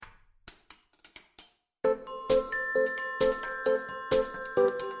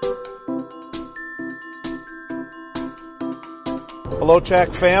Hello, Chack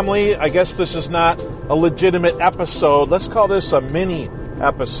family. I guess this is not a legitimate episode. Let's call this a mini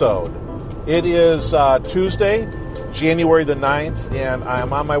episode. It is Tuesday, January the 9th, and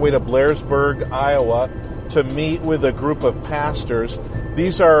I'm on my way to Blairsburg, Iowa, to meet with a group of pastors.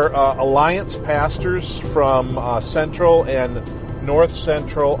 These are Alliance pastors from central and north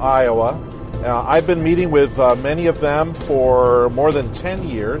central Iowa. I've been meeting with many of them for more than 10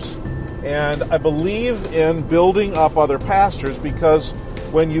 years. And I believe in building up other pastors because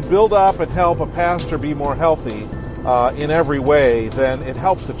when you build up and help a pastor be more healthy in every way, then it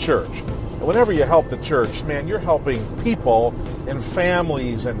helps the church. And whenever you help the church, man, you're helping people and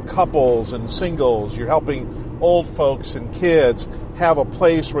families and couples and singles. You're helping old folks and kids have a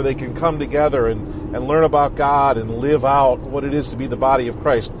place where they can come together and learn about God and live out what it is to be the body of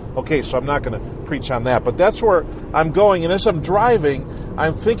Christ. Okay, so I'm not going to preach on that, but that's where I'm going. And as I'm driving,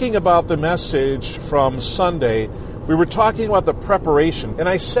 I'm thinking about the message from Sunday. We were talking about the preparation, and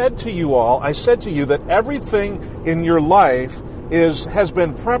I said to you that everything in your life has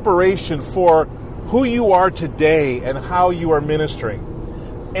been preparation for who you are today and how you are ministering.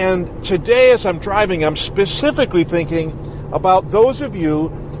 And today as I'm driving, I'm specifically thinking about those of you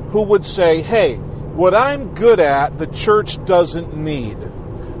who would say, hey, what I'm good at, the church doesn't need.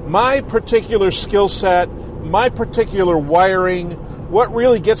 My particular skill set, my particular wiring, what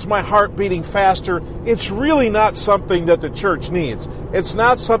really gets my heart beating faster, it's really not something that the church needs. It's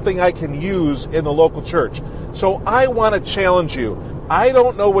not something I can use in the local church. So I want to challenge you. I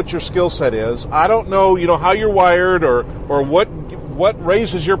don't know what your skill set is. I don't know, how you're wired or what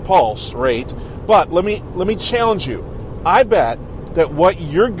raises your pulse rate. But let me challenge you. I bet that what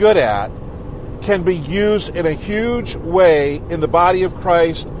you're good at can be used in a huge way in the body of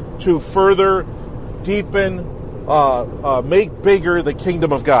Christ to further deepen, make bigger the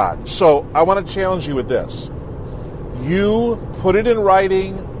kingdom of God. So I want to challenge you with this. You put it in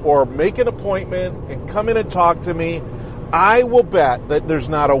writing or make an appointment and come in and talk to me. I will bet that there's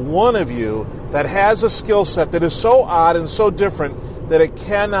not a one of you that has a skill set that is so odd and so different that it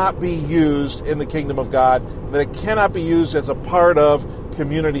cannot be used in the kingdom of God, that it cannot be used as a part of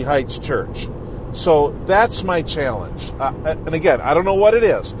Community Heights Church. So that's my challenge. And again, I don't know what it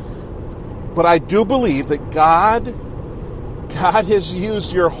is, but I do believe that God has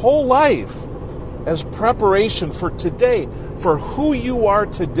used your whole life as preparation for today, for who you are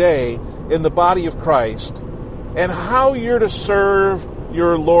today in the body of Christ and how you're to serve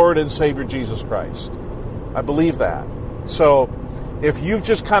your Lord and Savior Jesus Christ. I believe that. So if you've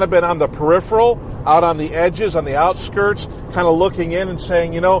just kind of been on the peripheral, out on the edges, on the outskirts, kind of looking in and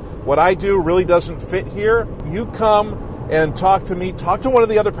saying, what I do really doesn't fit here, you come and talk to me, talk to one of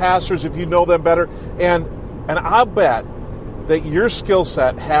the other pastors if you know them better, and I'll bet that your skill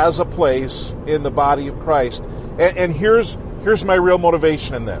set has a place in the body of Christ. And here's my real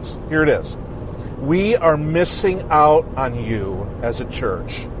motivation in this. Here it is. We are missing out on you as a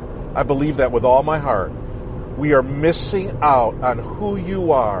church. I believe that with all my heart. We are missing out on who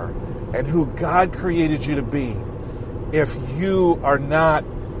you are and who God created you to be if you are not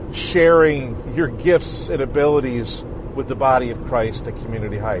sharing your gifts and abilities with the body of Christ at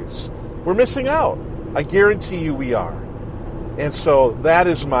Community Heights. We're missing out. I guarantee you we are. And so that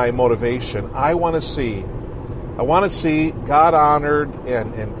is my motivation. I want to see God honored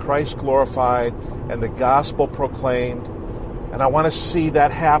and Christ glorified and the gospel proclaimed. And I want to see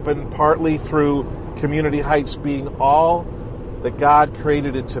that happen partly through Community Heights being all that God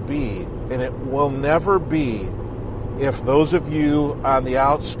created it to be. And it will never be if those of you on the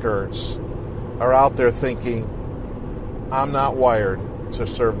outskirts are out there thinking, I'm not wired to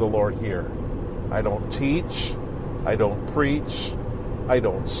serve the Lord here. I don't teach. I don't preach. I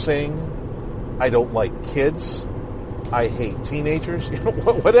don't sing. I don't like kids. I hate teenagers.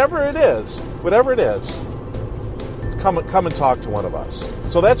 Whatever it is, come and talk to one of us.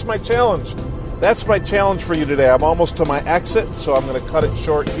 So that's my challenge. That's my challenge for you today. I'm almost to my exit, so I'm going to cut it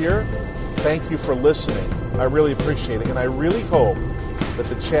short here. Thank you for listening. I really appreciate it. And I really hope that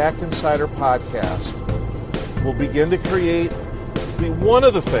the Chack Insider podcast will begin to be one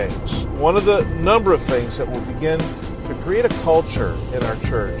of the number of things that will begin to create a culture in our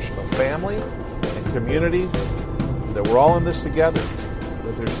church of family and community, that we're all in this together,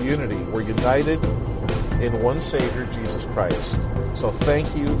 that there's unity. We're united in one Savior, Jesus Christ. So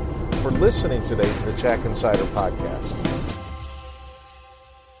thank you for listening today to the Chack Insider podcast.